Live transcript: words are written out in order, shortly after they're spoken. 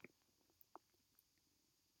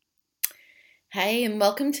Hey, and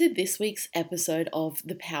welcome to this week's episode of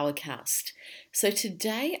the Powercast. So,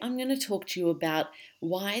 today I'm going to talk to you about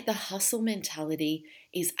why the hustle mentality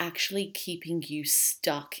is actually keeping you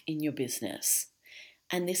stuck in your business.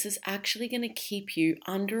 And this is actually going to keep you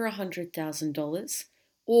under $100,000.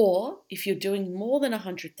 Or if you're doing more than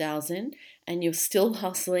 100,000 and you're still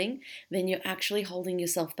hustling, then you're actually holding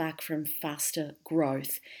yourself back from faster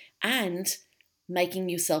growth and making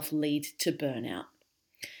yourself lead to burnout.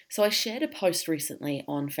 So I shared a post recently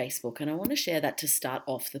on Facebook, and I want to share that to start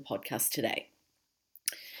off the podcast today.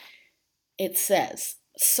 It says,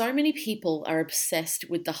 so many people are obsessed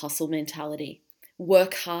with the hustle mentality.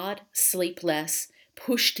 Work hard, sleep less,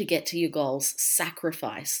 push to get to your goals,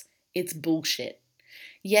 sacrifice. It's bullshit.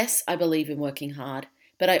 Yes, I believe in working hard,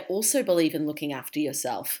 but I also believe in looking after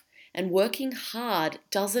yourself. And working hard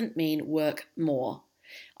doesn't mean work more.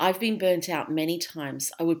 I've been burnt out many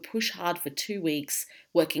times. I would push hard for 2 weeks,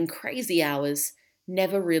 working crazy hours,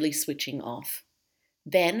 never really switching off.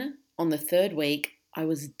 Then, on the third week, I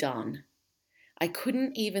was done. I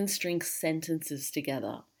couldn't even string sentences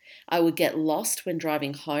together. I would get lost when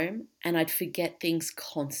driving home, and I'd forget things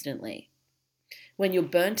constantly. When you're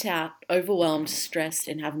burnt out, overwhelmed, stressed,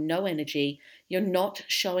 and have no energy, you're not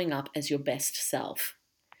showing up as your best self.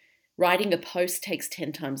 Writing a post takes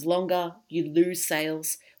 10 times longer, you lose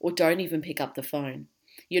sales, or don't even pick up the phone.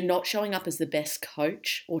 You're not showing up as the best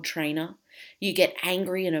coach or trainer. You get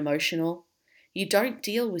angry and emotional. You don't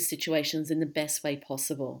deal with situations in the best way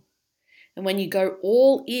possible. And when you go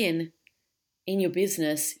all in your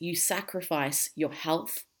business, you sacrifice your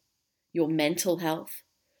health, your mental health,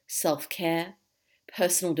 self-care,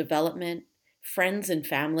 personal development, friends and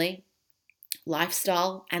family,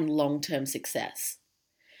 lifestyle, and long-term success.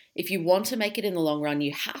 If you want to make it in the long run,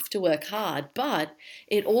 you have to work hard, but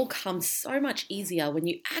it all comes so much easier when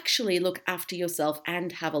you actually look after yourself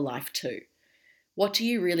and have a life too. What do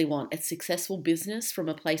you really want? A successful business from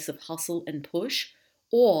a place of hustle and push,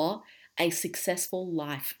 or a successful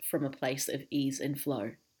life from a place of ease and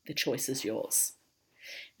flow? The choice is yours.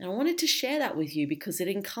 And I wanted to share that with you because it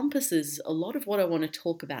encompasses a lot of what I want to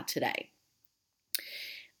talk about today.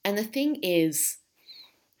 And the thing is,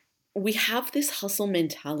 we have this hustle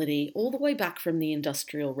mentality all the way back from the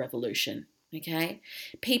Industrial Revolution, okay?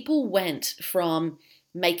 People went from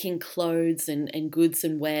making clothes and goods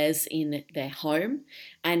and wares in their home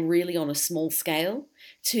and really on a small scale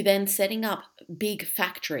to then setting up big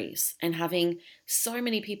factories and having so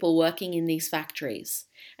many people working in these factories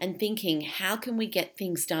and thinking, how can we get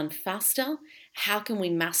things done faster? How can we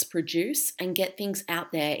mass produce and get things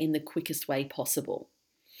out there in the quickest way possible?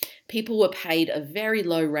 People were paid a very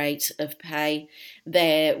low rate of pay.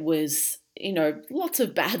 There was, lots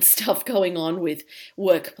of bad stuff going on with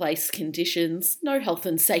workplace conditions, no health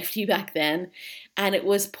and safety back then, and it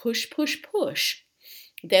was push, push, push.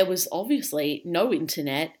 There was obviously no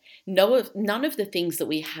internet, none of the things that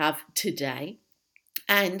we have today,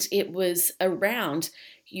 and it was around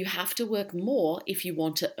you have to work more if you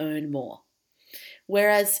want to earn more.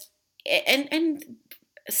 Whereas, and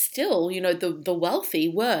still, the wealthy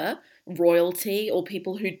were royalty or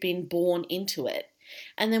people who'd been born into it.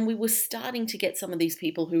 And then we were starting to get some of these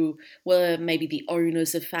people who were maybe the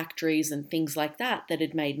owners of factories and things like that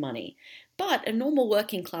had made money. But a normal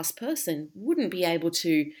working class person wouldn't be able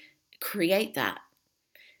to create that.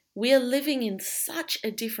 We are living in such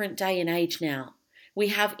a different day and age now. We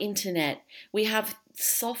have internet, we have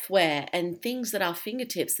software and things at our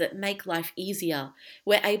fingertips that make life easier.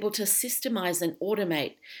 We're able to systemize and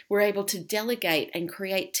automate. We're able to delegate and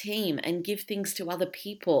create team and give things to other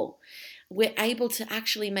people. We're able to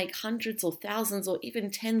actually make hundreds or thousands or even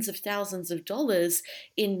tens of thousands of dollars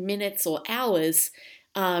in minutes or hours.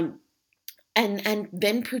 And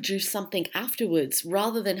then produce something afterwards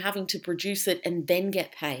rather than having to produce it and then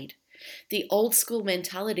get paid. The old school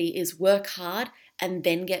mentality is work hard and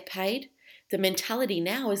then get paid. The mentality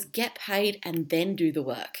now is get paid and then do the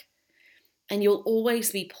work. And you'll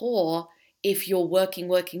always be poor if you're working,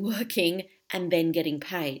 working, working and then getting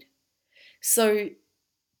paid. So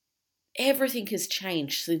everything has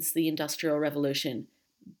changed since the Industrial Revolution.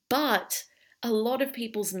 But a lot of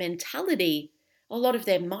people's mentality, a lot of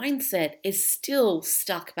their mindset is still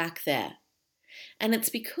stuck back there. And it's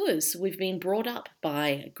because we've been brought up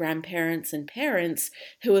by grandparents and parents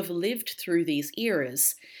who have lived through these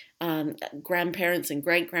eras. Grandparents and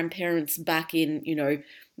great-grandparents back in,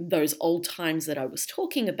 those old times that I was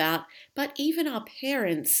talking about. But even our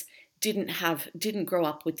parents didn't grow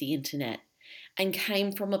up with the internet and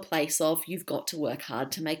came from a place of you've got to work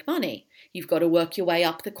hard to make money. You've got to work your way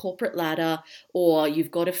up the corporate ladder, or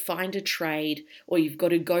you've got to find a trade, or you've got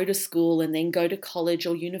to go to school and then go to college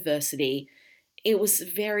or university. it was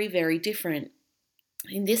very, very different.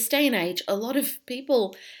 In this day and age, a lot of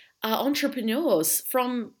people are entrepreneurs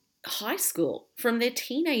from high school, from their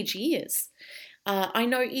teenage years. I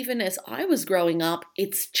know even as I was growing up,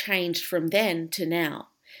 it's changed from then to now.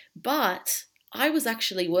 But I was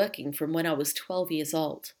actually working from when I was 12 years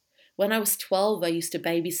old. When I was 12, I used to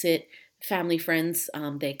babysit family friends,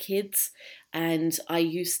 their kids, and I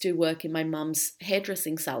used to work in my mum's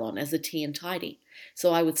hairdressing salon as a tea and tidy.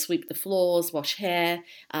 So I would sweep the floors, wash hair,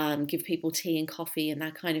 give people tea and coffee, and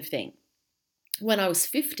that kind of thing. When I was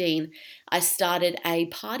 15, I started a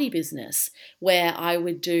party business where I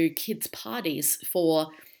would do kids' parties for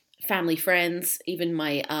family friends, even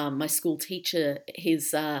my school teacher,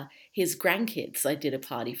 his grandkids. I did a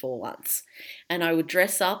party for once, and I would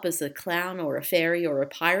dress up as a clown or a fairy or a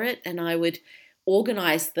pirate, and I would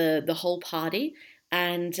organize the whole party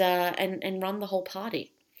and run the whole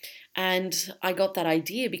party. And I got that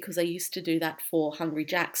idea because I used to do that for Hungry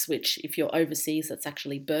Jack's, which, if you're overseas, that's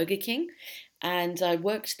actually Burger King. And I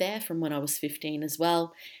worked there from when I was 15 as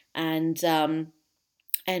well, and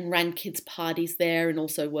ran kids' parties there, and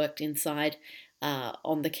also worked inside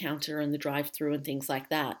on the counter and the drive-through and things like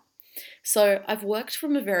that. So I've worked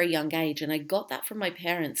from a very young age, and I got that from my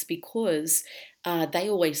parents because they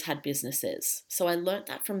always had businesses. So I learnt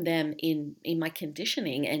that from them in my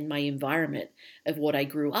conditioning and my environment of what I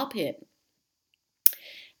grew up in.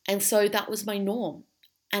 And so that was my norm.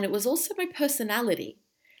 And it was also my personality.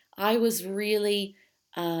 I was really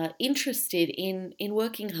interested in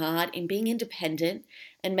working hard, in being independent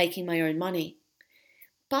and making my own money.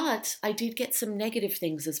 But I did get some negative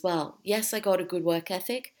things as well. Yes, I got a good work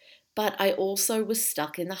ethic, but I also was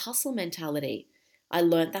stuck in the hustle mentality. I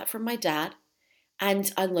learned that from my dad,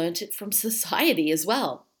 and I learned it from society as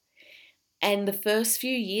well. And the first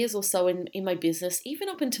few years or so in my business, even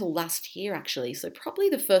up until last year actually, so probably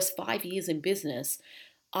the first 5 years in business,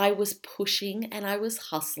 I was pushing and I was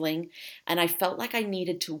hustling, and I felt like I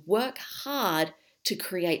needed to work hard to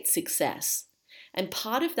create success. And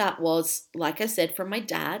part of that was, like I said, from my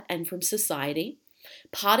dad and from society.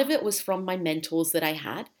 Part of it was from my mentors that I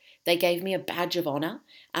had. They gave me a badge of honor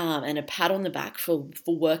and a pat on the back for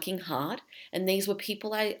working hard. And these were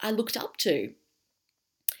people I looked up to.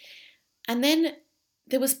 And then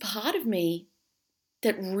there was part of me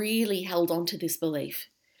that really held on to this belief,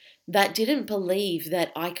 that didn't believe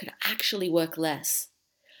that I could actually work less.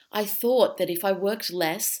 I thought that if I worked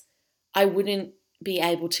less, I wouldn't be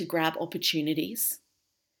able to grab opportunities,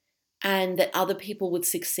 and that other people would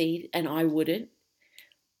succeed and I wouldn't.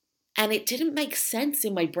 And it didn't make sense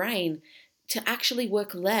in my brain to actually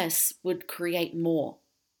work less would create more.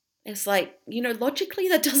 It's like, logically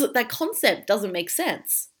that concept doesn't make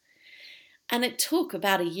sense. And it took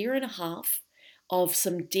about a year and a half of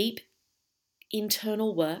some deep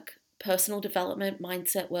internal work, personal development,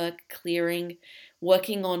 mindset work, clearing,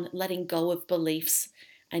 working on letting go of beliefs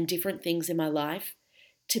and different things in my life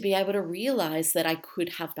to be able to realize that I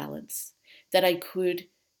could have balance, that I could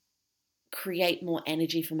create more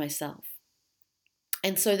energy for myself.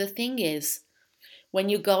 And so the thing is, when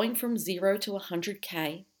you're going from 0 to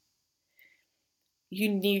 100K, you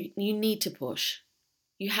need to push.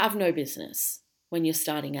 You have no business when you're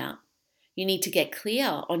starting out. You need to get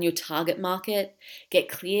clear on your target market, get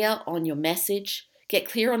clear on your message, get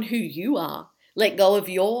clear on who you are. Let go of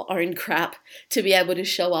your own crap to be able to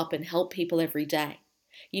show up and help people every day.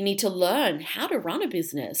 You need to learn how to run a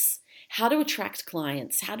business, how to attract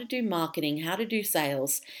clients, how to do marketing, how to do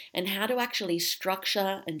sales, and how to actually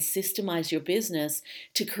structure and systemize your business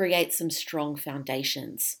to create some strong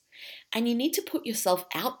foundations. And you need to put yourself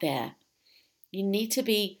out there. You need to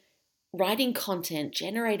be writing content,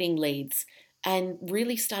 generating leads, and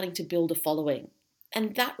really starting to build a following.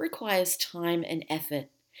 And that requires time and effort.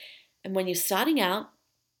 And when you're starting out,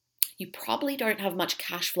 you probably don't have much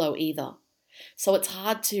cash flow either. So it's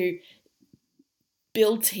hard to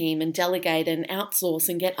build team and delegate and outsource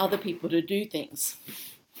and get other people to do things.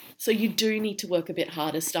 So you do need to work a bit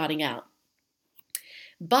harder starting out.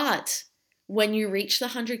 But when you reach the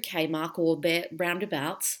 100K mark or there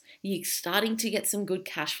roundabouts, you're starting to get some good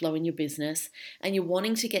cash flow in your business and you're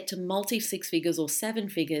wanting to get to multi 6 figures or 7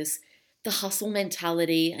 figures, the hustle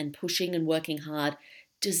mentality and pushing and working hard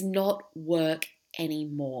does not work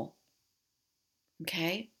anymore.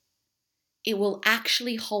 Okay? It will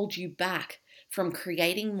actually hold you back from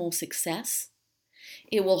creating more success.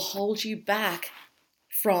 It will hold you back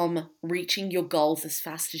from reaching your goals as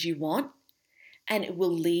fast as you want, and it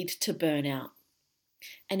will lead to burnout.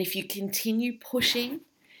 And if you continue pushing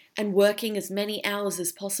and working as many hours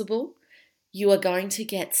as possible, you are going to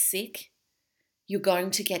get sick, you're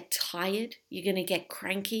going to get tired, you're going to get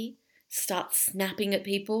cranky, start snapping at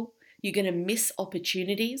people. You're going to miss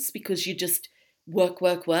opportunities because you just work,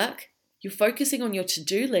 work, work. You're focusing on your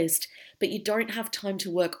to-do list, but you don't have time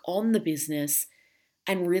to work on the business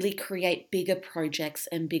and really create bigger projects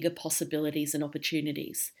and bigger possibilities and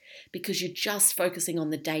opportunities because you're just focusing on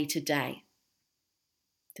the day-to-day.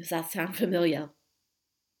 Does that sound familiar?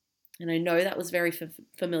 And I know that was very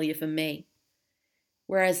familiar for me.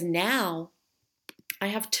 Whereas now, I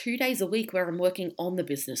have 2 days a week where I'm working on the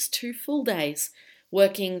business, 2 full days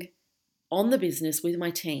working on the business with my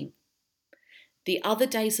team. The other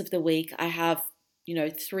days of the week, I have,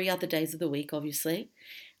 3 other days of the week, obviously.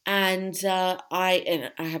 And I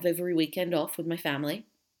have every weekend off with my family.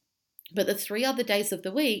 But the 3 other days of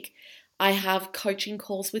the week, I have coaching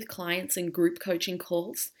calls with clients and group coaching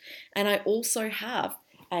calls. And I also have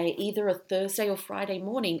either a Thursday or Friday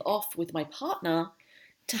morning off with my partner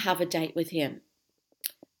to have a date with him.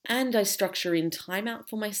 And I structure in time out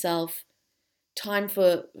for myself, time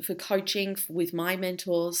for coaching with my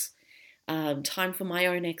mentors, time for my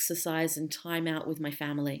own exercise, and time out with my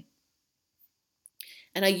family.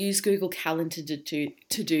 And I use Google Calendar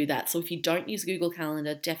to do that. So if you don't use Google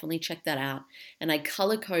Calendar, definitely check that out. And I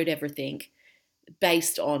color code everything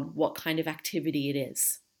based on what kind of activity it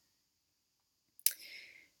is.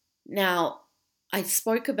 Now, I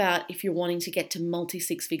spoke about if you're wanting to get to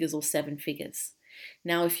multi-6 figures or 7 figures.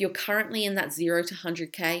 Now, if you're currently in that 0 to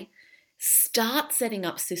 100K, start setting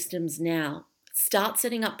up systems now. Start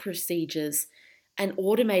setting up procedures and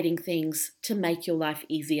automating things to make your life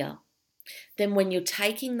easier. Then when you're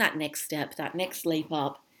taking that next step, that next leap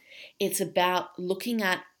up, it's about looking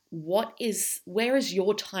at where is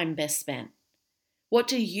your time best spent? What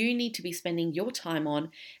do you need to be spending your time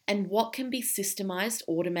on, and what can be systemized,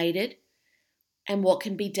 automated, and what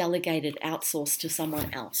can be delegated, outsourced to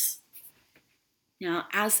someone else? Now,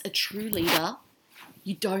 as a true leader,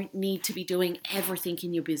 you don't need to be doing everything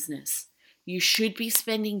in your business. You should be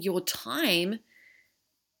spending your time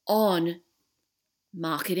on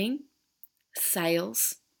marketing,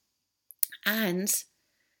 sales, and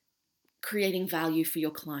creating value for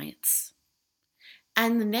your clients.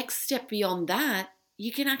 And the next step beyond that,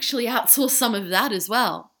 you can actually outsource some of that as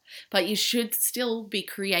well. But you should still be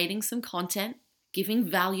creating some content, giving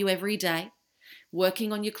value every day,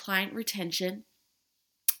 working on your client retention,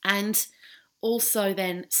 and also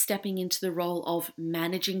then stepping into the role of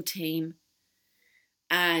managing team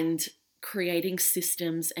and creating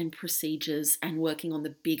systems and procedures and working on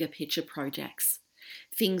the bigger picture projects.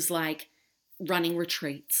 Things like running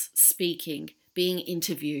retreats, speaking, being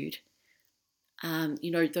interviewed,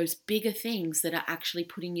 those bigger things that are actually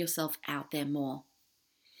putting yourself out there more.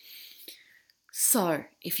 So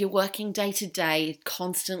if you're working day to day,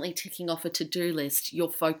 constantly ticking off a to-do list, you're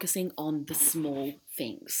focusing on the small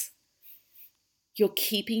things. You're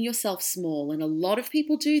keeping yourself small. And a lot of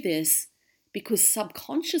people do this because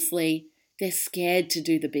subconsciously they're scared to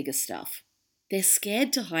do the bigger stuff. They're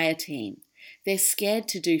scared to hire a team. They're scared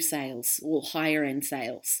to do sales or higher end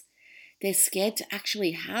sales. They're scared to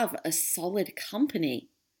actually have a solid company.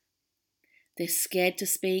 They're scared to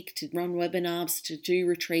speak, to run webinars, to do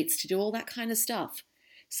retreats, to do all that kind of stuff.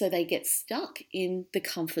 So they get stuck in the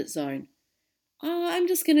comfort zone. Oh, I'm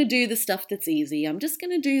just going to do the stuff that's easy. I'm just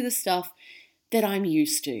going to do the stuff that I'm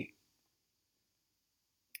used to.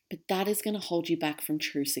 But that is going to hold you back from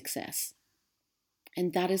true success.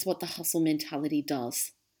 And that is what the hustle mentality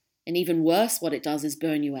does. And even worse, what it does is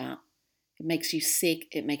burn you out. It makes you sick.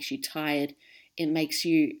 It makes you tired. It makes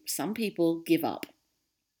some people give up.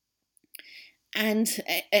 And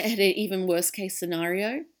at an even worse case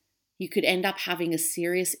scenario, you could end up having a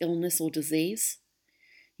serious illness or disease.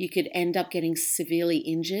 You could end up getting severely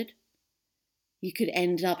injured. You could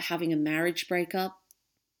end up having a marriage breakup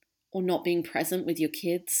or not being present with your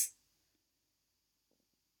kids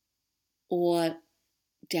or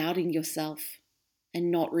doubting yourself and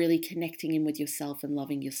not really connecting in with yourself and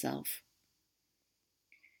loving yourself.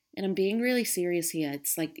 And I'm being really serious here.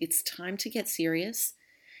 It's time to get serious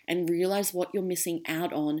and realize what you're missing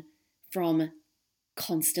out on from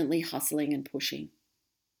constantly hustling and pushing.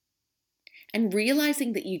 And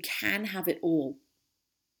realizing that you can have it all.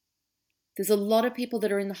 There's a lot of people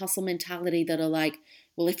that are in the hustle mentality that are like,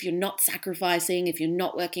 well, if you're not sacrificing, if you're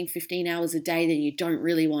not working 15 hours a day, then you don't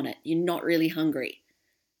really want it. You're not really hungry.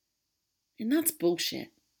 And that's bullshit.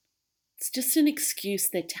 It's just an excuse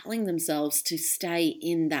they're telling themselves to stay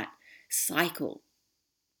in that cycle.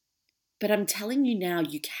 But I'm telling you now,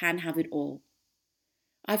 you can have it all.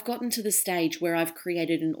 I've gotten to the stage where I've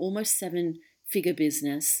created an almost 7-figure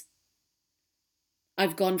business.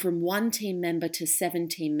 I've gone from 1 team member to 7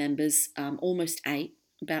 team members, almost 8,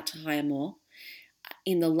 about to hire more.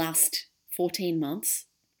 in the last 14 months.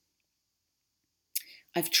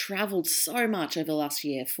 I've traveled so much over the last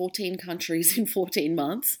year, 14 countries in 14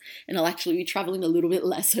 months, and I'll actually be traveling a little bit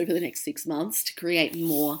less over the next 6 months to create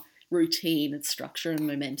more routine and structure and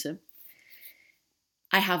momentum.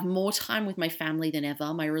 I have more time with my family than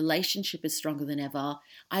ever. My relationship is stronger than ever.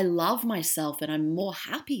 I love myself and I'm more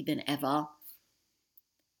happy than ever.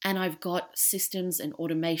 And I've got systems and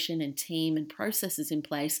automation and team and processes in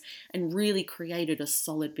place and really created a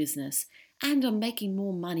solid business. And I'm making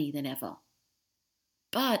more money than ever.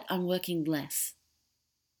 But I'm working less.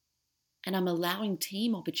 And I'm allowing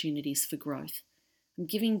team opportunities for growth. I'm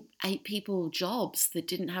giving 8 people jobs that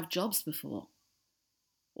didn't have jobs before,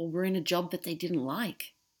 or were in a job that they didn't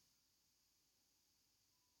like.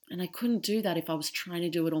 And I couldn't do that if I was trying to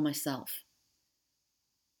do it all myself.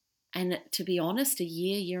 And to be honest, a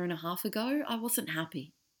year and a half ago, I wasn't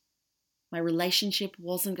happy. My relationship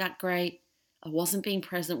wasn't that great. I wasn't being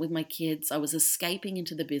present with my kids. I was escaping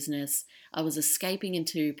into the business. I was escaping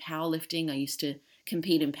into powerlifting. I used to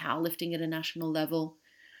compete in powerlifting at a national level.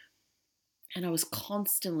 And I was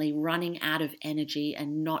constantly running out of energy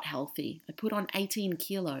and not healthy. I put on 18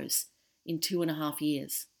 kilos in 2.5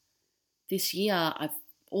 years. This year, I've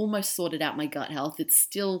almost sorted out my gut health. It's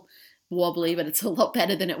still wobbly, but it's a lot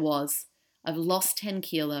better than it was. I've lost 10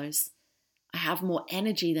 kilos. I have more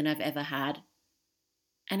energy than I've ever had.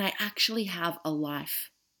 And I actually have a life.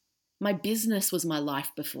 My business was my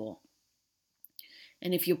life before.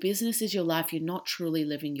 And if your business is your life, you're not truly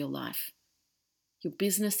living your life. Your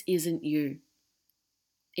business isn't you.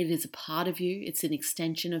 It is a part of you. It's an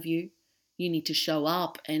extension of you. You need to show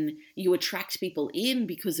up, and you attract people in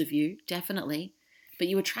because of you, definitely. But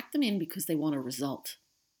you attract them in because they want a result.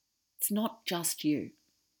 It's not just you.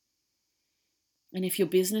 And if your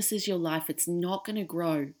business is your life, it's not going to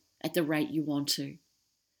grow at the rate you want to.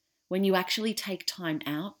 When you actually take time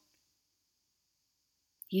out,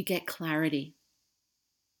 you get clarity.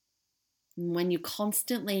 And when you're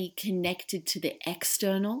constantly connected to the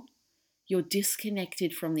external, you're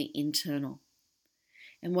disconnected from the internal.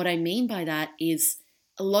 And what I mean by that is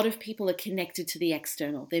a lot of people are connected to the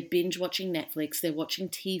external. They're binge watching Netflix, they're watching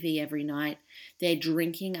TV every night, they're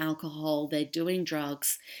drinking alcohol, they're doing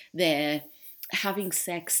drugs, they're having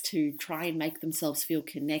sex to try and make themselves feel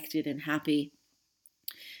connected and happy.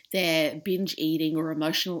 They're binge eating or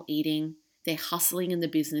emotional eating. They're hustling in the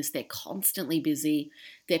business. They're constantly busy.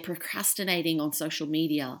 They're procrastinating on social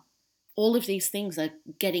media. All of these things are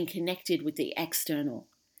getting connected with the external.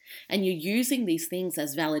 And you're using these things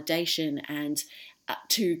as validation and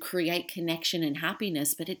to create connection and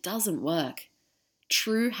happiness, but it doesn't work.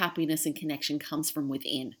 True happiness and connection comes from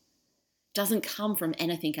within. It doesn't come from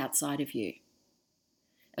anything outside of you.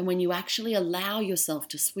 And when you actually allow yourself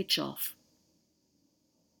to switch off,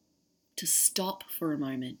 to stop for a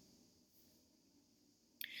moment,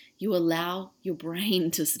 you allow your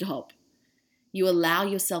brain to stop. You allow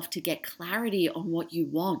yourself to get clarity on what you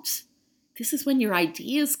want. This is when your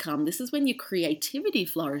ideas come. This is when your creativity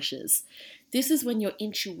flourishes. This is when your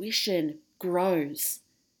intuition grows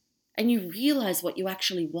and you realize what you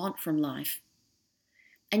actually want from life.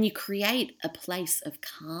 And you create a place of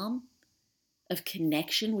calm, of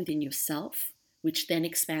connection within yourself, which then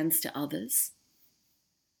expands to others.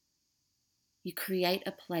 You create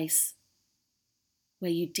a place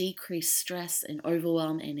where you decrease stress and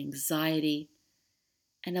overwhelm and anxiety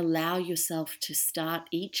and allow yourself to start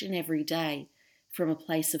each and every day from a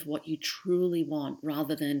place of what you truly want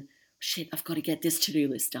rather than, shit, I've got to get this to-do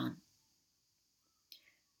list done.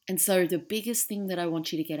 And so the biggest thing that I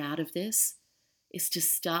want you to get out of this is to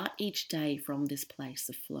start each day from this place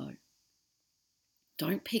of flow.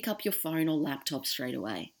 Don't pick up your phone or laptop straight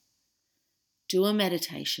away. Do a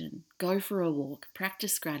meditation, go for a walk,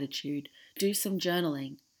 practice gratitude, do some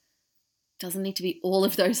journaling. Doesn't need to be all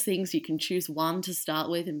of those things. You can choose one to start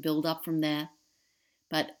with and build up from there.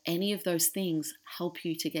 But any of those things help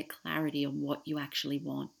you to get clarity on what you actually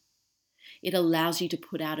want. It allows you to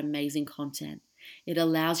put out amazing content. It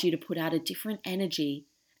allows you to put out a different energy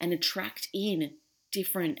and attract in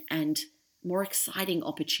different and more exciting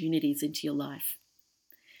opportunities into your life.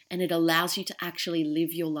 And it allows you to actually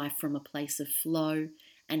live your life from a place of flow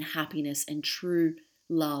and happiness and true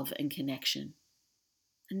love and connection.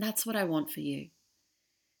 And that's what I want for you.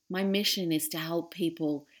 My mission is to help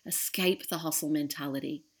people escape the hustle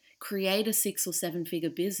mentality, create a 6 or 7 figure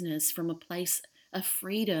business from a place of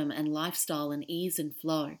freedom and lifestyle and ease and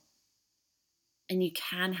flow. And you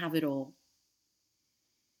can have it all.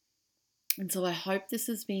 And so I hope this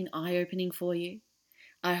has been eye-opening for you.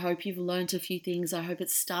 I hope you've learned a few things. I hope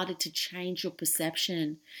it's started to change your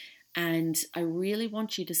perception. And I really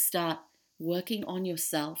want you to start working on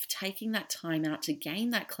yourself, taking that time out to gain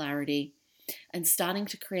that clarity, and starting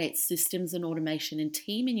to create systems and automation and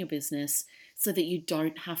team in your business so that you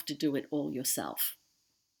don't have to do it all yourself.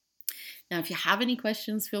 Now, if you have any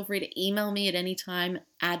questions, feel free to email me at any time,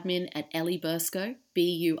 admin@ellieburscough,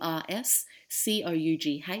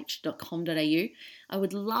 burscough.com.au. I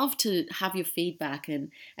would love to have your feedback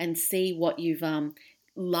and see what you've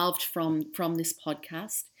loved from this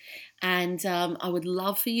podcast. And I would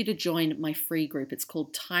love for you to join my free group. It's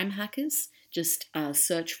called Time Hackers. Just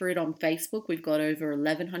search for it on Facebook. We've got over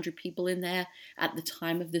 1,100 people in there at the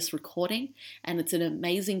time of this recording. And it's an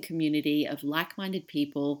amazing community of like-minded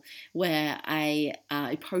people where I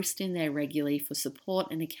post in there regularly for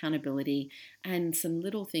support and accountability and some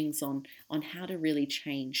little things on how to really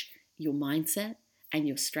change your mindset and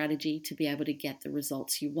your strategy to be able to get the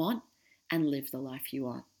results you want and live the life you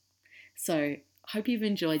want. So hope you've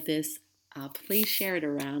enjoyed this. Please share it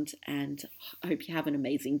around and I hope you have an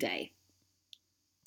amazing day.